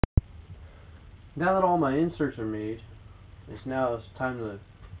Now that all my inserts are made, it's time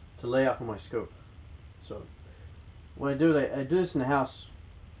to lay out for my scope. So what I do is I do this in the house,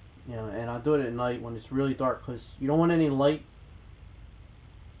 and I do it at night when it's really dark because you don't want any light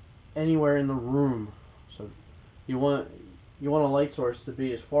anywhere in the room. So you want you want a light source to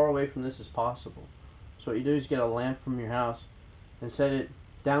be as far away from this as possible. So what you do is get a lamp from your house and set it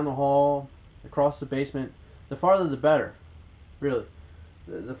down the hall, across the basement. The farther the better, really.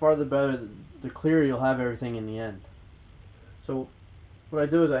 The farther the better, the clearer you'll have everything in the end. So what I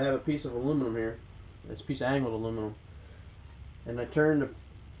do is I have a piece of aluminum here. It's a piece of angled aluminum. And I turned a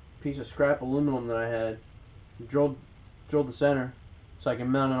piece of scrap aluminum that I had, drilled the center so I can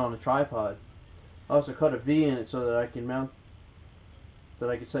mount it on a tripod. I also cut a V in it so that I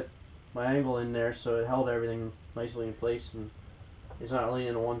could set my angle in there so it held everything nicely in place and it's not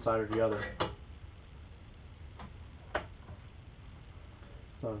leaning on one side or the other.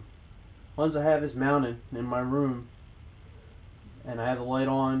 So once I have this mounted in my room and I have the light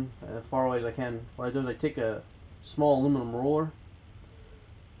on as far away as I can, what I do is I take a small aluminum ruler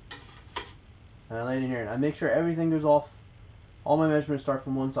and I lay it in here and I make sure everything goes off. All my measurements start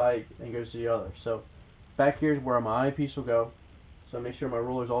from one side and goes to the other. So back here is where my eyepiece will go. So I make sure my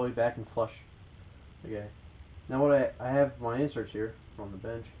ruler is all the way back and flush. Okay. Now what I have my inserts here on the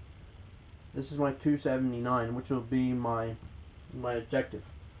bench. This is my 279, which will be my objective,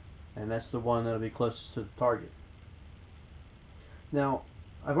 and that's the one that'll be closest to the target. Now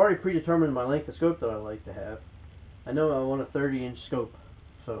I've already predetermined my length of scope that I like to have. I know I want a 30-inch scope,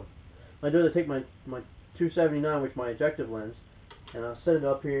 so what I do is I take my 279, which is my objective lens, and I'll set it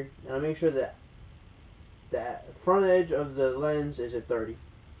up here, and I make sure that the front edge of the lens is at 30,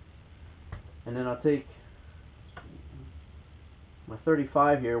 and then I'll take my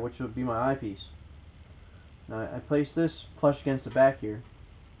 35 here, which would be my eyepiece. Now I place this flush against the back here,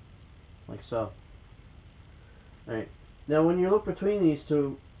 like so. Alright. Now when you look between these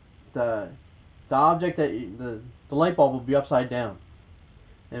two, the object that the light bulb will be upside down,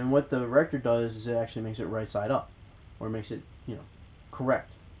 and what the erector does is it actually makes it right side up, or makes it correct.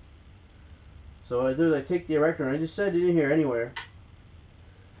 So what I do is I take the erector and I just set it in here anywhere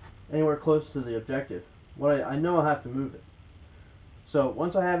close to the objective. I know I'll have to move it. So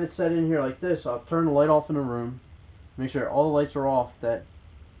once I have it set in here like this, I'll turn the light off in the room, make sure all the lights are off, that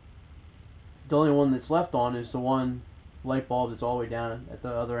the only one that's left on is the one light bulb that's all the way down at the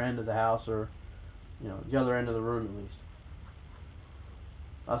other end of the house, or the other end of the room at least.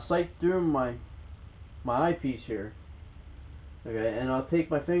 I'll sight through my eyepiece here, okay, and I'll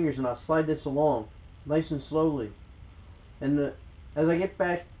take my fingers and I'll slide this along nice and slowly, and as I get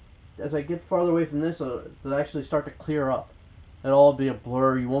farther away from this, it'll actually start to clear up. It'll all be a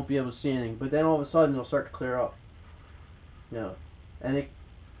blur, you won't be able to see anything, but then all of a sudden it'll start to clear up. And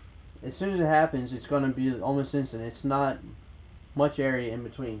as soon as it happens, it's going to be almost instant. It's not much area in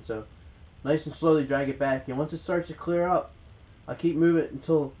between, so nice and slowly drag it back, and once it starts to clear up, I'll keep moving it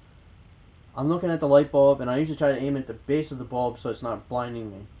until I'm looking at the light bulb, and I usually try to aim at the base of the bulb so it's not blinding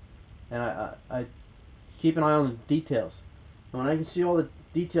me. And I keep an eye on the details. And when I can see all the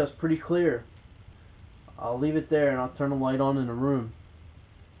details pretty clear, I'll leave it there and I'll turn the light on in the room.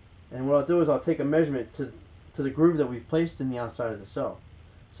 And what I'll do is I'll take a measurement to the groove that we've placed in the outside of the cell.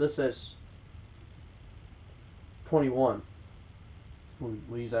 So this says 21.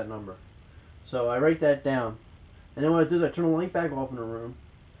 We'll use that number. So I write that down. And then what I do is I turn the light back off in the room,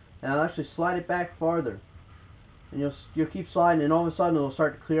 and I'll actually slide it back farther. And you'll keep sliding, and all of a sudden it'll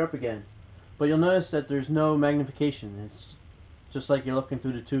start to clear up again. But you'll notice that there's no magnification. It's just like you're looking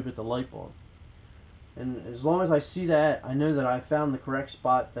through the tube at the light bulb. And as long as I see that, I know that I found the correct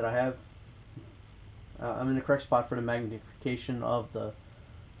spot that I have. I'm in the correct spot for the magnification of the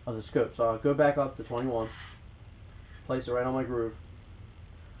scope. So I'll go back up to 21, place it right on my groove,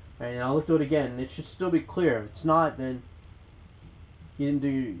 and I'll look through it again. And it should still be clear. If it's not, then you didn't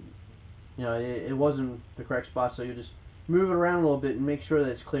do, it wasn't the correct spot. So you just move it around a little bit and make sure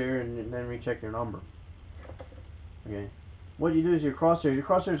that it's clear, and then recheck your number. Okay. What you do is your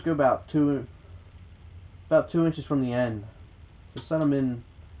crosshairs go about 2 inches from the end. So set them in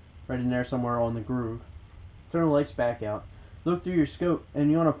right in there somewhere on the groove. Turn the lights back out. Look through your scope,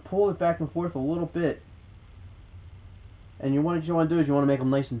 and you want to pull it back and forth a little bit. And what you want to do is you want to make them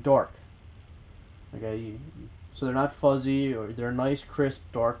nice and dark. Okay, so they're not fuzzy, or they're a nice, crisp,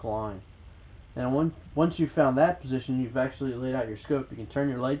 dark line. And once you've found that position, you've actually laid out your scope. You can turn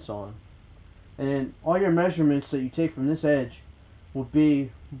your lights on, and all your measurements that you take from this edge will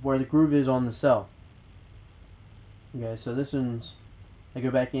be where the groove is on the cell. Okay, so this one's, I go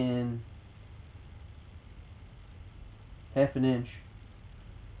back in 1/2 inch,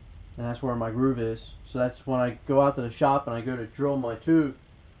 and that's where my groove is. So that's when I go out to the shop and I go to drill my tube,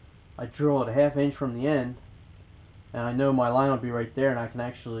 I drill it a ½ inch from the end, and I know my line will be right there, and I can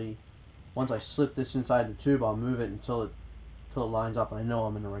actually, once I slip this inside the tube, I'll move it until it lines up and I know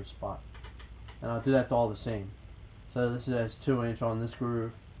I'm in the right spot. And I'll do that to all the same. So this is 2 inch on this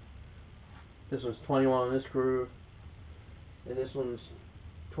groove, this one's 21 on this groove, and this one's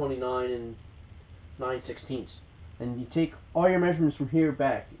 29 and 9/16. And you take all your measurements from here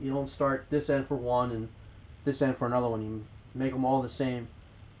back. You don't start this end for one and this end for another one. You make them all the same.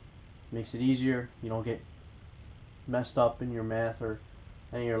 Makes it easier. You don't get messed up in your math or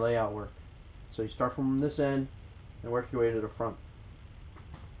any of your layout work. So you start from this end and work your way to the front.